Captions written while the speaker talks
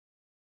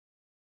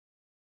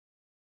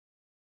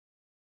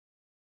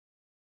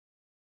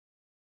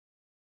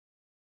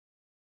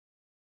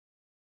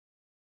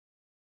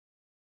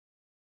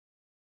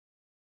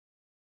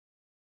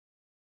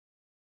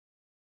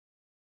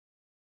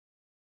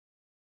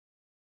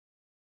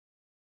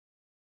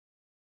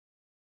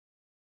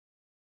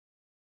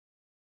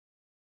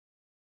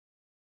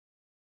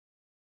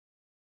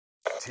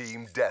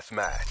Team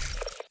Deathmatch.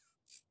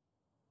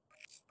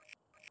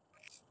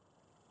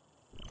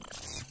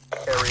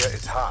 Area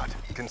is hot.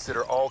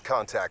 Consider all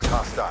contacts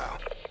hostile.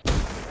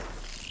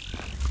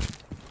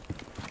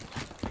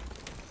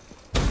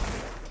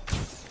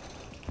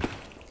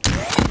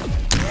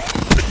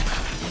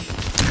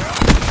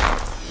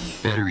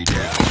 Battery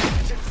down.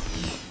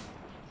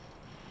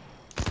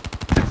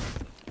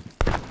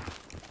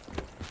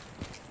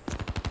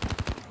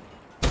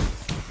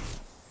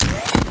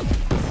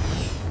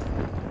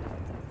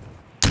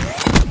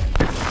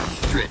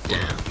 Threat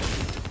down.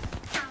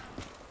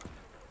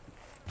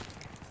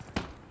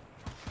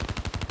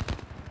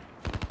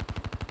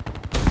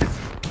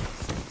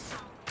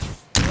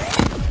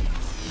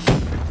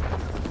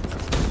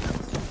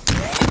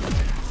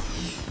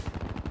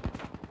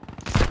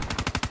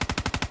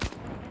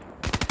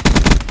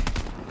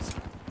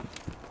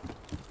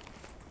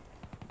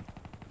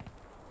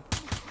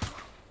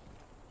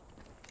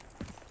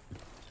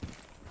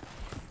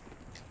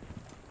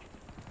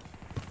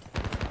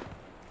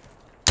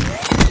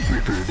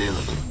 Reaper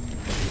available.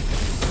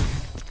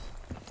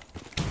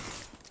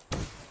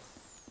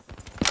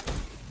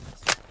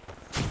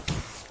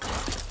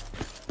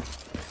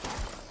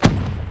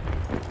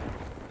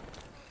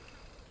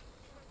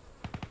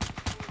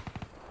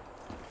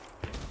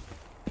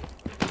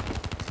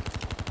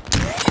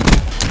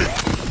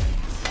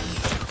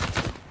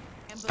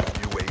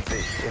 UAV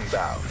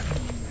inbound.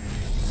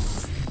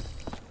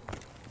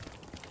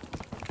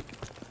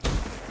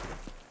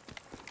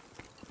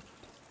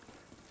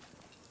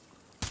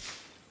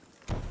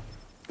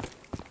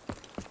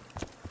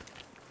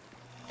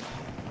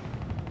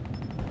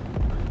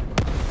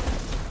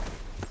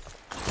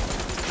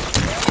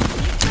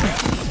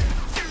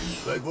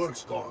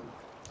 Legwork's gone.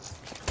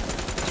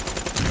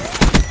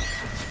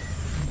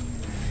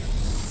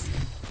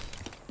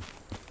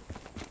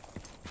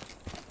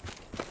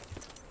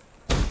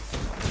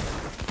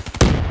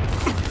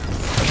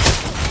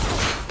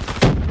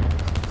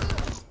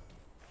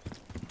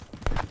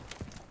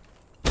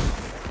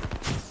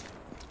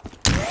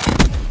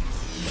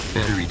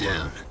 Battery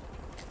down.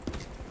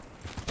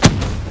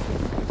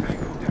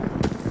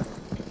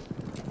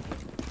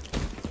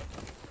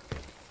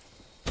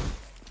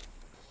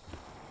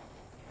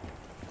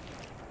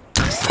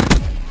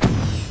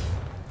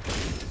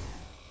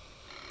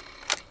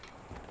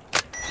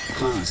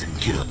 Close and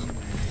kill.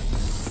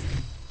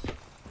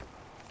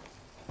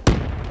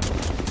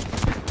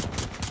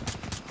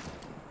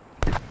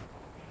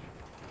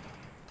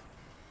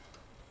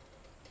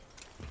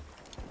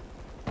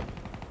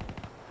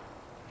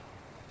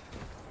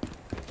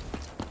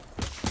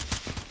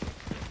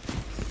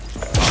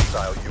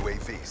 Hostile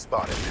UAV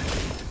spotted.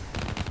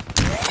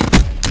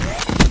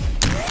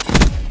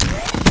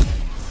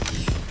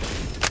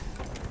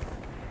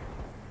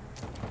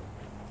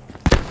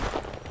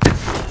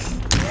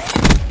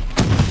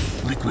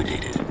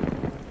 Liquidated. In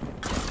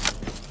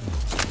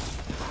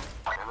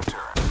the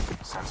turret.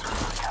 Sensors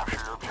will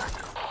capture your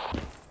objective.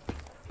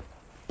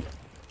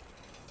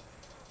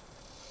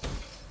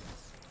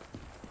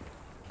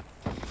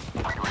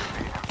 UAV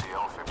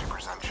MTL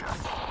 50% check.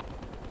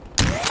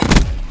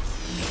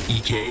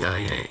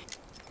 EKIA.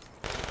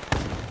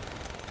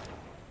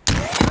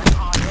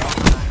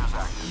 Measures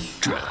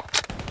active. Dropped.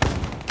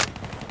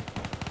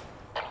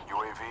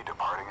 UAV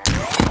departing a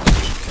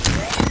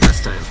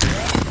Hostile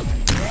down.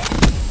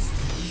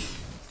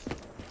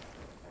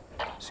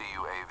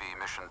 CUAV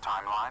mission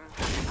timeline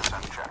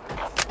 50% check.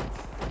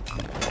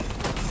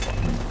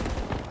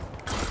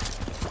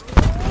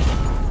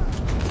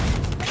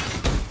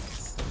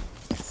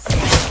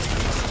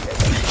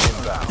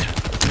 Inbound.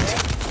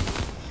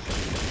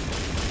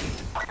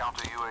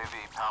 Counter UAV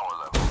power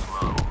levels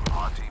low.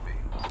 RTV.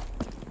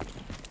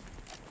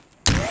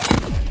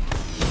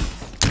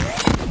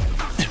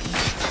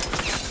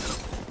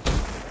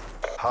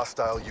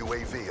 Hostile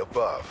UAV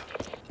above.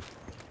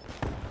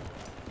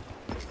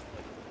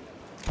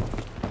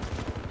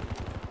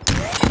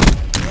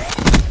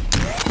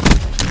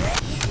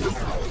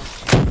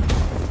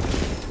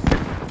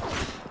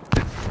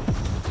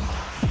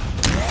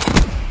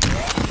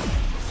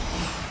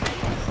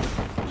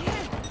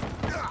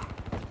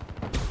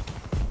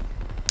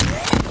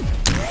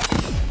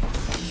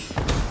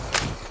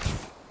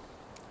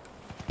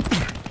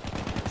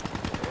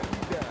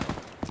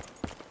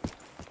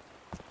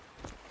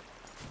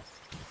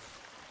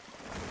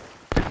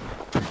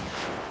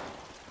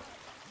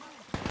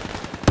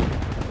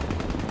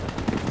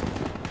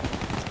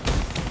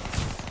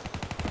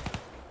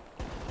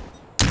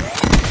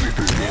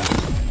 Reaper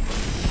available.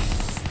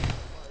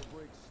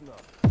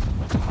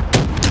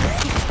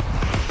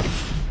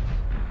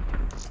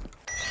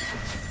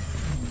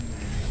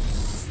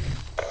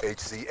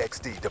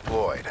 HCXD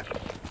deployed.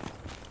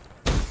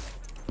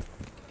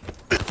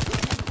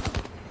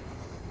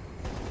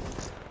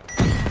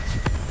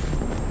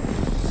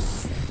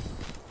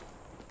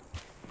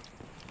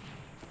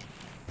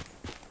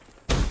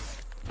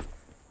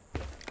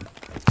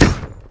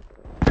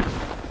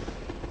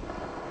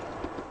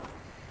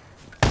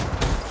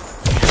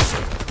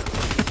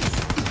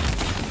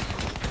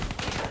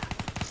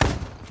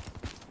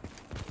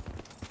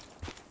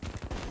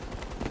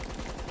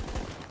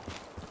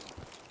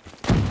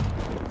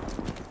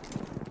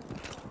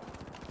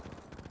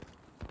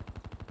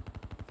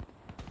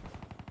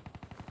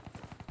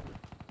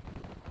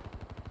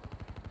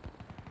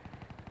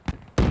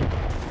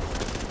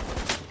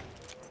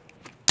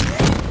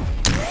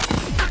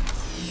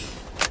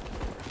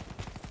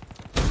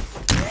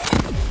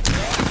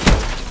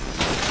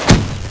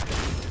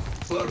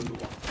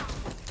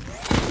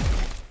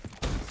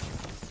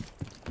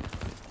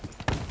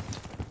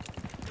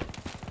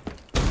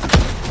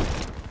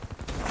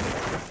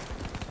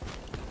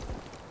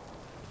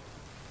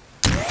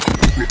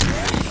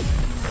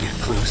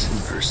 close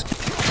and personal.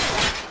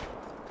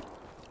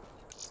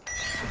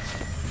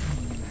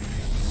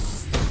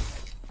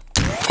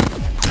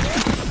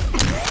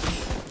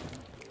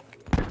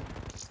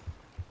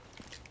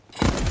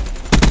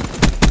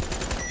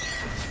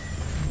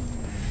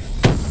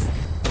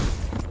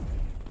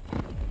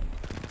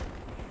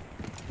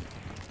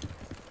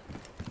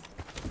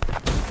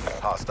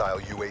 Hostile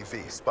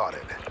UAV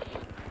spotted.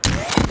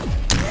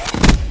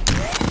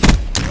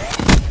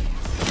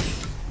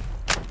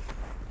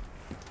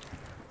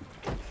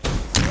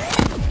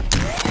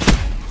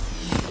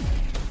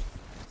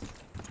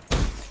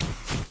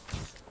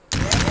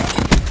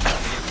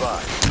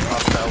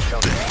 Hostile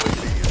counter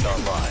UAV is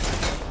online.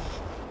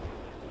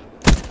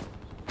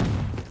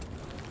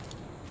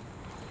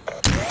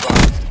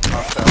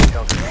 Hostile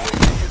counter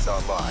UAV is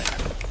online.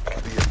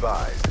 Be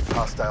advised,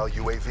 hostile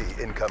UAV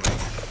incoming.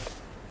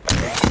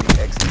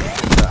 HCXD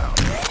inbound.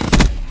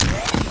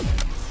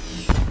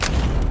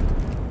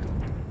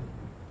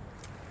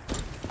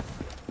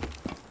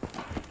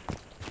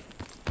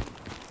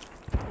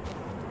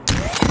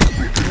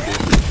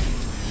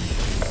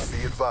 Be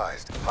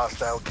advised,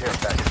 hostile care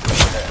package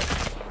overhead.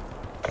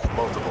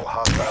 Multiple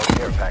hostile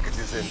care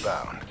packages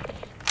inbound.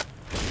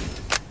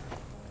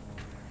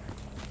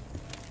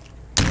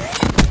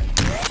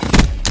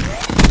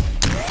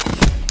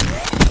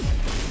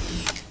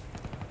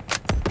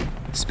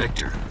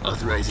 Spectre,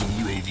 authorizing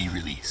UAV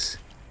release.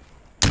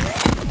 Be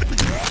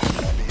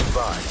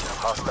advised,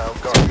 hostile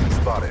Guardian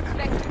spotted.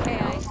 Spectre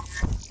AI.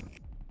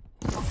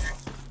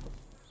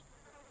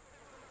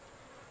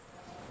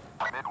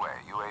 Midway,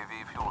 UAV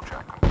fuel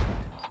check completed.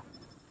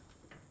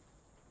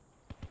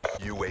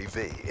 UAV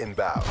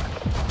inbound.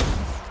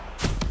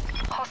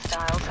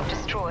 Hostiles have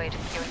destroyed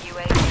your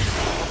UAV.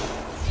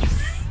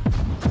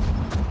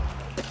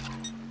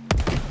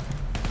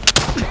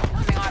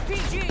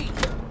 RPG!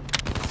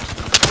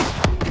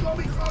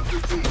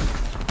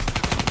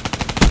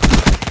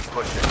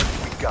 Push it.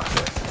 We got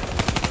this.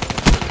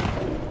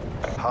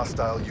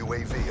 Hostile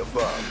UAV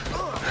above.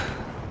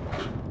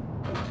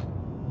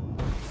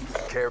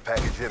 Care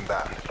package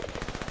inbound.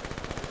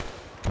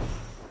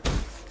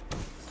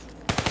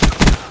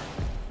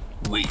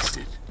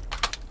 Wasted.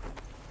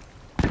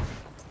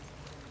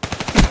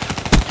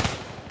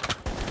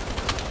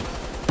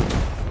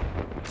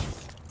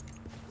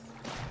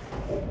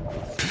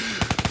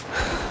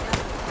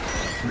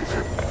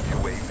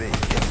 UAV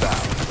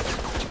inbound.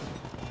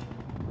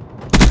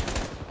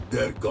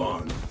 They're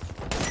gone.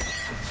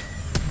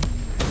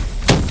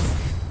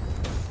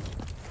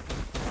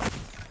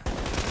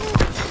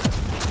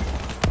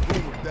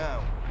 Move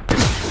down.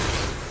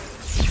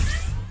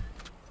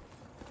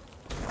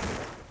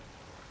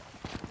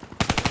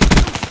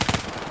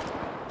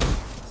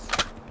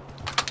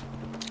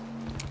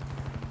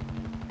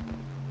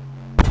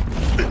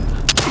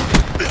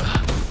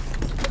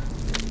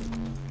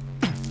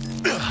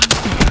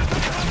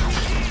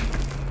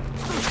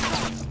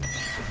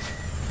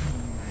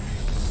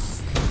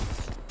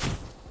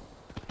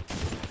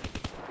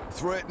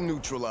 Threat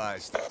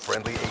neutralized.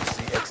 Friendly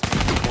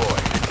HCXD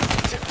deployed.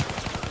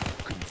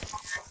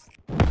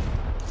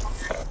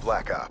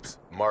 Black Ops,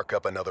 mark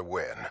up another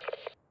win.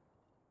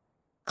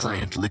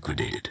 Client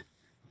liquidated,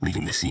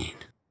 leaving the scene.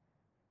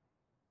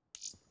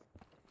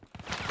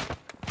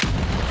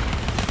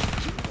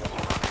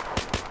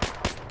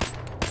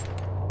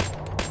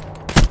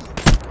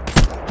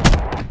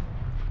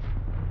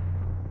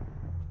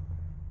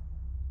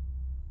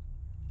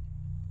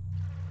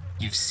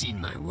 You've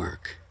seen my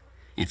work.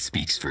 It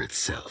speaks for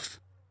itself.